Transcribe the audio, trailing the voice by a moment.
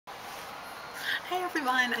Hey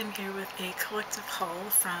everyone, I'm here with a collective haul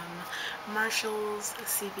from Marshall's,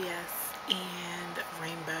 CVS, and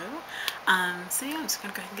Rainbow. So yeah, I'm just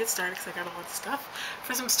gonna go ahead and get started because I got a lot of stuff.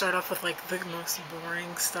 First, I'm gonna start off with like the most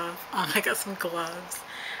boring stuff. I got some gloves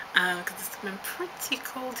because it's been pretty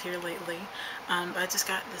cold here lately. I just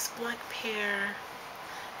got this black pair.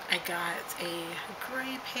 I got a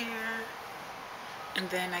gray pair, and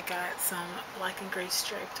then I got some black and gray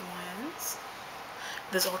striped ones.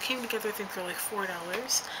 This all came together, I think, for like $4.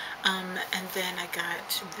 And then I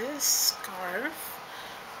got this scarf,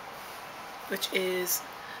 which is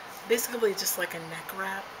basically just like a neck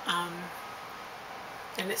wrap.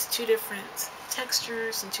 And it's two different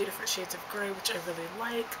textures and two different shades of gray, which I really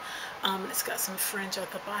like. It's got some fringe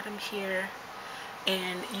at the bottom here.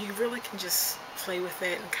 And you really can just play with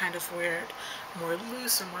it and kind of wear it more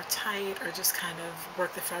loose or more tight, or just kind of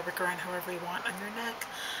work the fabric around however you want on your neck.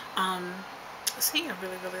 So yeah, I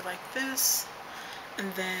really like this.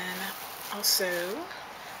 And then also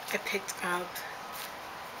I picked up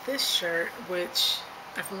this shirt, which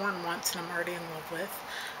I've worn once and I'm already in love with.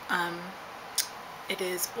 It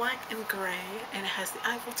is black and gray, and it has the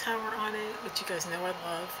Eiffel Tower on it, which you guys know I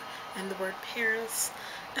love, and the word Paris.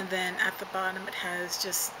 And then at the bottom it has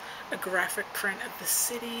just a graphic print of the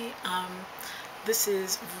city. This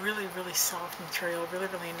is really soft material,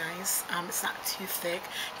 really nice. It's not too thick,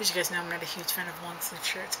 because you guys know I'm not a huge fan of long sleeve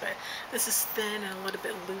shirts, but this is thin and a little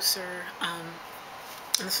bit looser. And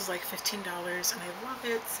this was like $15, and I love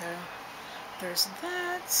it, so there's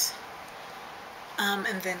that.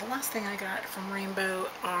 And then the last thing I got from Rainbow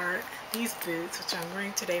are these boots, which I'm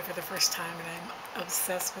wearing today for the first time, and I'm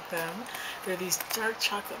obsessed with them. They're these dark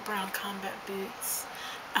chocolate brown combat boots.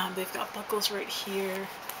 They've got buckles right here.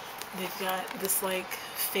 They've got this like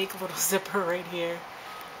fake little zipper right here.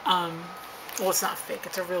 Well, it's not fake,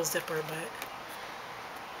 it's a real zipper,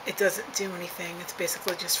 but it doesn't do anything. It's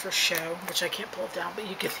basically just for show, which I can't pull it down, but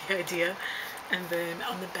you get the idea. And then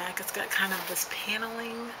on the back, it's got kind of this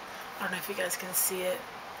paneling. I don't know if you guys can see it.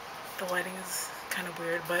 The lighting is kind of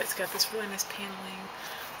weird, but it's got this really nice paneling.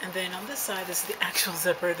 And then on this side is the actual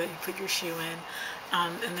zipper that you put your shoe in.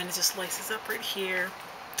 And then it just laces up right here.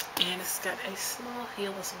 And it's got a small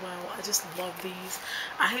heel as well. I just love these.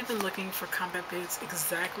 I have been looking for combat boots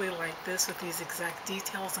exactly like this, with these exact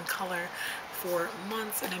details and color, for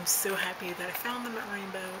months, and I'm so happy that I found them at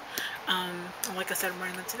Rainbow. And like I said, I'm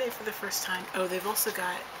wearing them today for the first time. Oh, they've also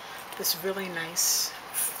got this really nice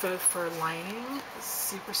faux fur lining. It's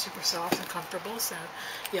super soft and comfortable. So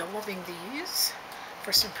yeah, loving these.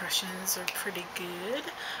 First impressions are pretty good.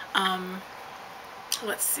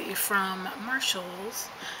 Let's see, from Marshall's,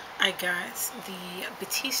 I got the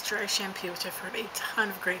Batiste Dry Shampoo, which I've heard a ton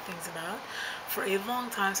of great things about for a long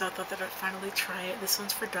time, so I thought that I'd finally try it. This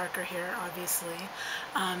one's for darker hair, obviously.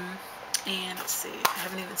 And let's see, I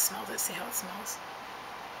haven't even smelled it, see how it smells.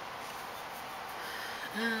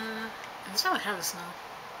 It doesn't really have a smell.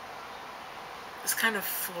 It's kind of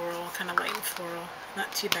floral, kind of light and floral,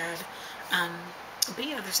 not too bad. But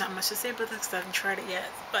yeah, there's not much to say about this because I haven't tried it yet,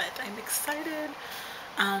 but I'm excited.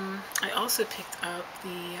 I also picked up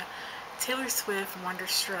the Taylor Swift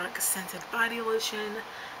Wonderstruck Scented Body Lotion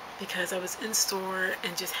because I was in store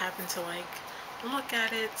and just happened to like look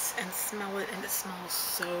at it and smell it, and it smells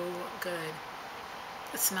so good.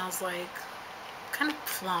 It smells like kind of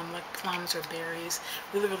plum, like plums or berries.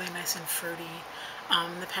 Really nice and fruity.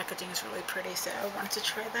 The packaging is really pretty, so I wanted to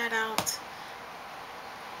try that out.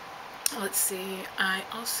 Let's see, I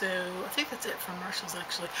think that's it from Marshall's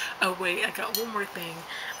actually. Oh wait, I got one more thing.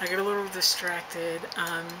 I got a little distracted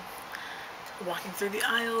walking through the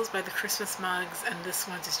aisles by the Christmas mugs, and this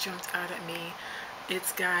one just jumped out at me.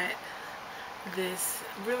 It's got this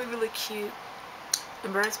really cute, it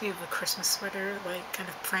reminds me of a Christmas sweater, like kind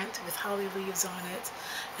of print with holly leaves on it,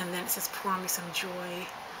 and then it says pour me some joy.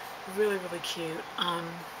 Really cute.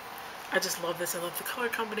 I just love this. I love the color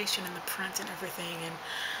combination and the print and everything, and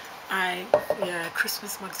yeah,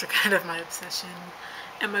 Christmas mugs are kind of my obsession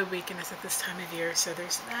and my weakness at this time of year, so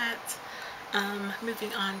there's that.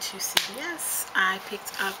 Moving on to CVS, I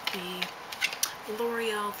picked up the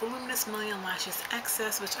L'Oreal Voluminous Million Lashes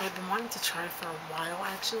Excess, which I've been wanting to try for a while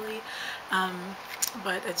actually,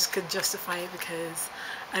 but I just couldn't justify it because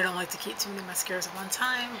I don't like to keep too many mascaras at one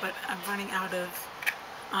time, but I'm running out of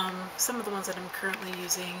some of the ones that I'm currently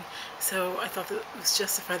using, so I thought that it was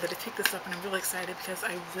justified that I picked this up, and I'm really excited because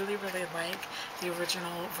I really like the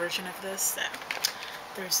original version of this. So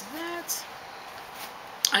there's that.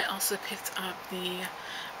 I also picked up the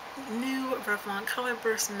new Revlon Color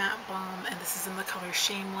Burst Matte Balm, and this is in the color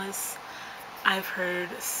Shameless. I've heard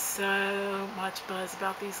so much buzz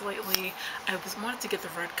about these lately. I wanted to get the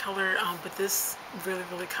red color, but this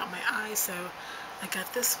really caught my eye, so I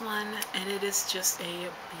got this one, and it is just a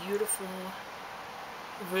beautiful,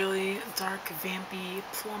 really dark, vampy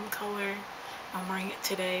plum color. I'm wearing it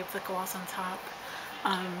today with the gloss on top,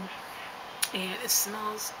 and it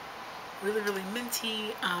smells really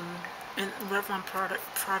minty, and Revlon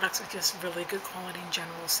products are just really good quality in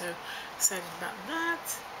general, so excited about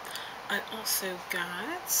that. I also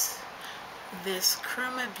got this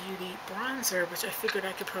Chroma Beauty bronzer, which I figured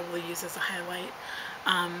I could probably use as a highlight,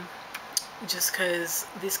 just because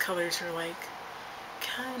these colors are like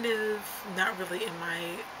kind of not really in my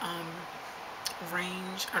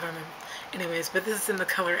range. I don't know. Anyways, but this is in the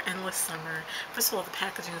color Endless Summer. First of all, the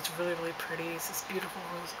packaging is really pretty. It's this beautiful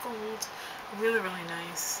rose gold. Really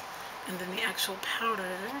nice. And then the actual powder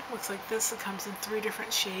looks like this. It comes in 3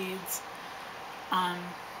 different shades.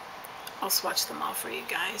 I'll swatch them all for you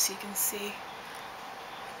guys so you can see.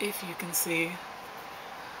 If you can see.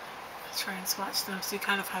 I'll try and swatch them so you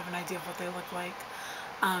kind of have an idea of what they look like.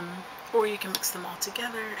 Or you can mix them all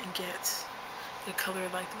together and get a color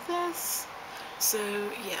like this. So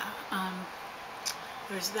yeah,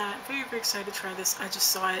 there's that. Very excited to try this. I just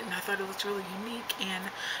saw it and I thought it looked really unique, and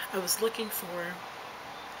I was looking for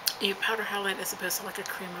a powder highlight as opposed to like a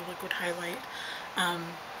cream or liquid highlight.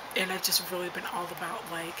 And I've just really been all about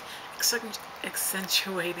like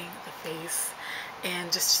accentuating the face,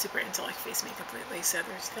 and just super into like face makeup lately, so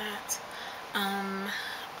there's that.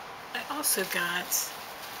 I also got,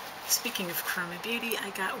 speaking of Chroma Beauty, I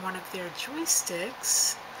got one of their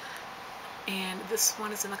joysticks, and this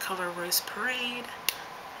one is in the color Rose Parade,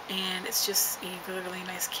 and it's just a really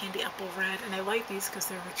nice candy apple red, and I like these because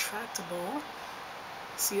they're retractable.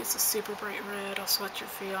 See, it's a super bright red. I'll swatch it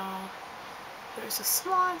for y'all. There's a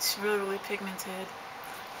swatch, really pigmented.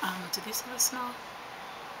 Do these have a smell?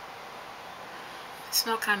 They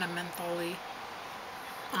smell kind of mentholy.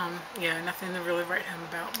 Yeah, nothing to really write home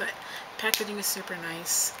about, but packaging is super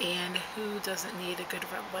nice, and who doesn't need a good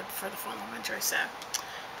red lip for the fall and winter? So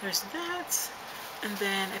there's that. And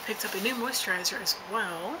then I picked up a new moisturizer as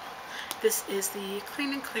well. This is the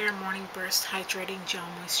Clean and Clear Morning Burst Hydrating Gel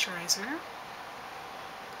Moisturizer.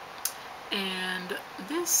 And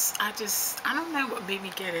this, I don't know what made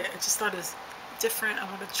me get it. I just thought it was different. I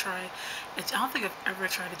wanted to try it. I don't think I've ever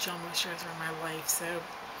tried a gel moisturizer in my life, so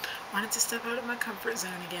wanted to step out of my comfort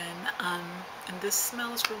zone again. And this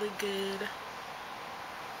smells really good.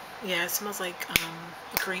 Yeah, it smells like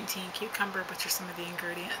green tea and cucumber, which are some of the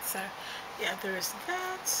ingredients. So yeah, there's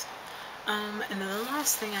that. And then the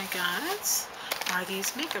last thing I got are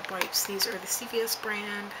these makeup wipes. These are the CVS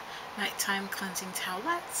brand Nighttime Cleansing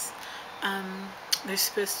Towelettes. They're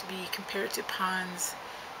supposed to be compared to Pond's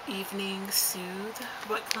Evening Soothe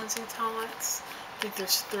Wet Cleansing Towelettes. I think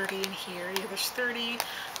there's 30 in here. Yeah, there's 30.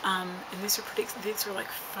 And these are like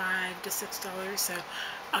 $5 to $6. So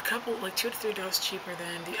a couple, like $2 to $3 cheaper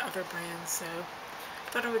than the other brands. So I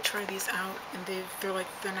thought I would try these out. And they're like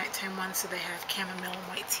the nighttime ones, so they have chamomile and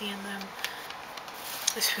white tea in them.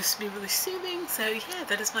 It's supposed to be really soothing. So yeah,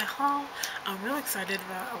 that is my haul. I'm really excited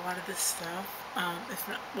about a lot of this stuff. If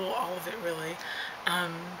not, well, all of it really.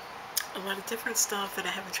 A lot of different stuff that I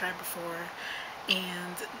haven't tried before,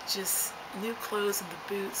 and just new clothes and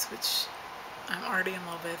the boots, which I'm already in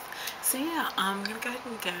love with. So yeah, I'm gonna go ahead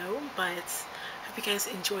and go, but hope you guys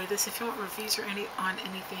enjoy this. If you want reviews or on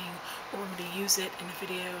anything, or want me to use it in a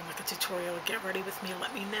video, like a tutorial, get ready with me,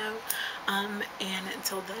 let me know. And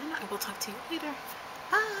until then, I will talk to you later.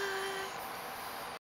 Bye!